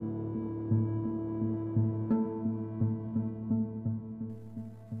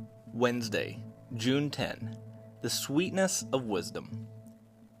Wednesday, June 10, the sweetness of wisdom.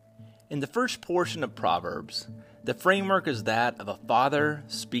 In the first portion of Proverbs, the framework is that of a father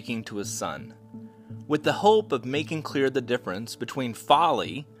speaking to his son, with the hope of making clear the difference between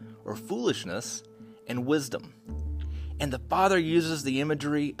folly, or foolishness, and wisdom. And the father uses the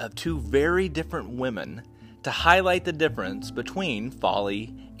imagery of two very different women to highlight the difference between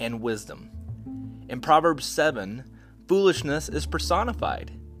folly and wisdom. In Proverbs 7, foolishness is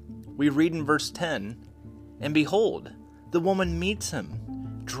personified. We read in verse 10, "And behold, the woman meets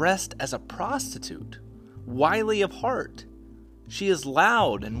him, dressed as a prostitute, wily of heart. She is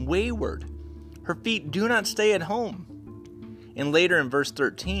loud and wayward. Her feet do not stay at home." And later in verse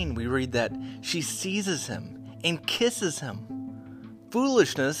 13, we read that she seizes him and kisses him.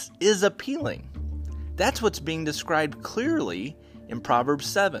 Foolishness is appealing. That's what's being described clearly in Proverbs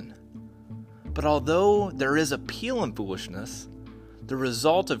 7. But although there is appeal in foolishness, the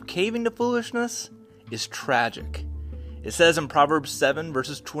result of caving to foolishness is tragic. It says in Proverbs 7,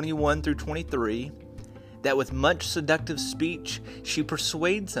 verses 21 through 23, that with much seductive speech she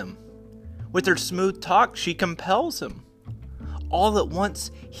persuades him. With her smooth talk she compels him. All at once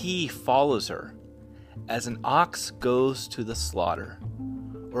he follows her, as an ox goes to the slaughter,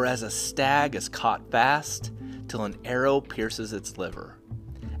 or as a stag is caught fast till an arrow pierces its liver.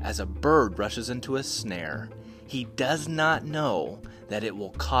 As a bird rushes into a snare, he does not know that it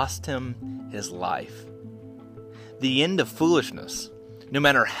will cost him his life. The end of foolishness, no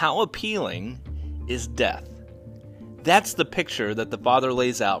matter how appealing, is death. That's the picture that the father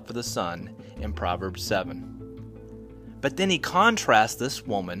lays out for the son in Proverbs 7. But then he contrasts this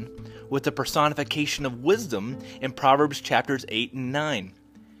woman with the personification of wisdom in Proverbs chapters 8 and 9.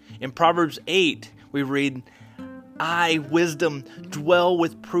 In Proverbs 8, we read, "I, wisdom, dwell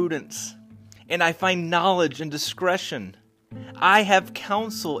with prudence, and I find knowledge and discretion. I have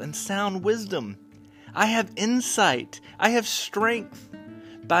counsel and sound wisdom. I have insight. I have strength.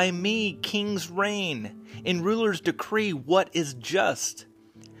 By me kings reign, and rulers decree what is just.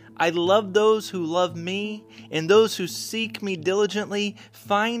 I love those who love me, and those who seek me diligently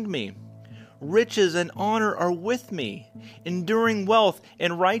find me. Riches and honor are with me, enduring wealth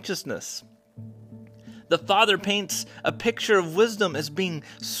and righteousness." The father paints a picture of wisdom as being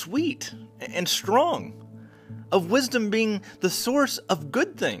sweet and strong, of wisdom being the source of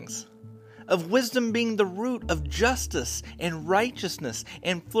good things, of wisdom being the root of justice and righteousness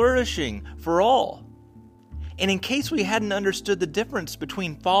and flourishing for all. And in case we hadn't understood the difference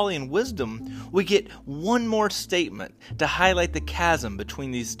between folly and wisdom, we get one more statement to highlight the chasm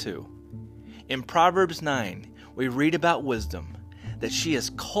between these two. In Proverbs 9, we read about wisdom, that she is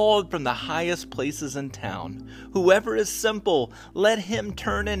called from the highest places in town. "Whoever is simple, let him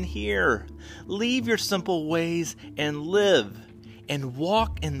turn and hear. Leave your simple ways and live, and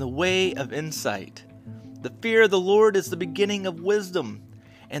walk in the way of insight. The fear of the Lord is the beginning of wisdom,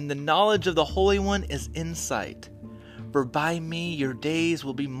 and the knowledge of the Holy One is insight. For by me your days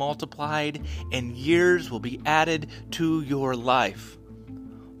will be multiplied, and years will be added to your life."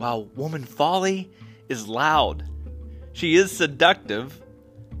 While woman folly is loud, she is seductive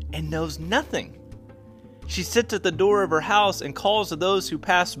and knows nothing. She sits at the door of her house and calls to those who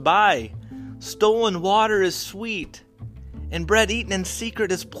pass by. Stolen water is sweet, and bread eaten in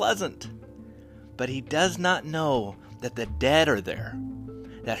secret is pleasant. But he does not know that the dead are there,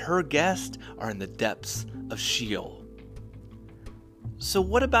 that her guests are in the depths of Sheol. So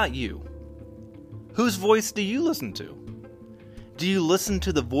what about you? Whose voice do you listen to? Do you listen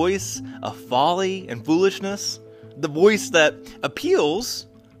to the voice of folly and foolishness? The voice that appeals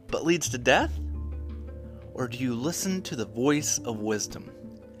but leads to death? Or do you listen to the voice of wisdom?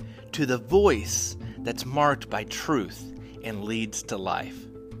 To the voice that's marked by truth and leads to life?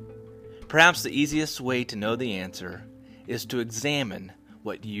 Perhaps the easiest way to know the answer is to examine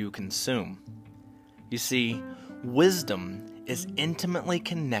what you consume. You see, wisdom is intimately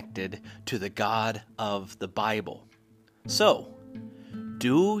connected to the God of the Bible. So,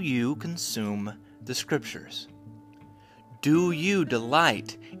 do you consume the Scriptures? Do you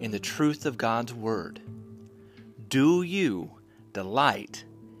delight in the truth of God's Word? Do you delight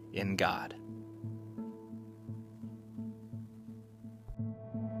in God?